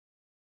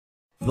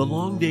The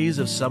long days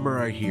of summer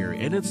are here,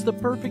 and it's the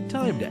perfect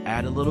time to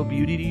add a little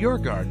beauty to your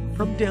garden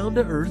from Down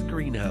to Earth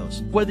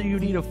Greenhouse. Whether you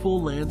need a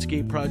full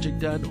landscape project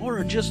done or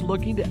are just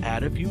looking to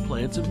add a few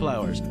plants and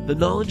flowers, the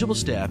knowledgeable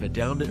staff at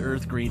Down to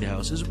Earth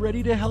Greenhouse is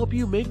ready to help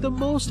you make the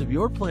most of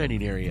your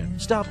planting area.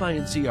 Stop by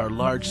and see our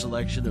large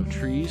selection of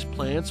trees,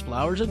 plants,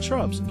 flowers, and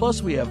shrubs.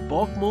 Plus, we have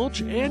bulk mulch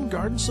and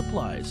garden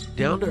supplies.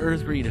 Down to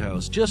Earth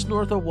Greenhouse, just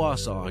north of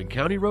Wausau on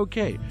County Road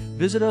K.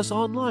 Visit us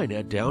online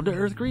at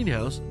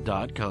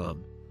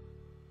downtoearthgreenhouse.com.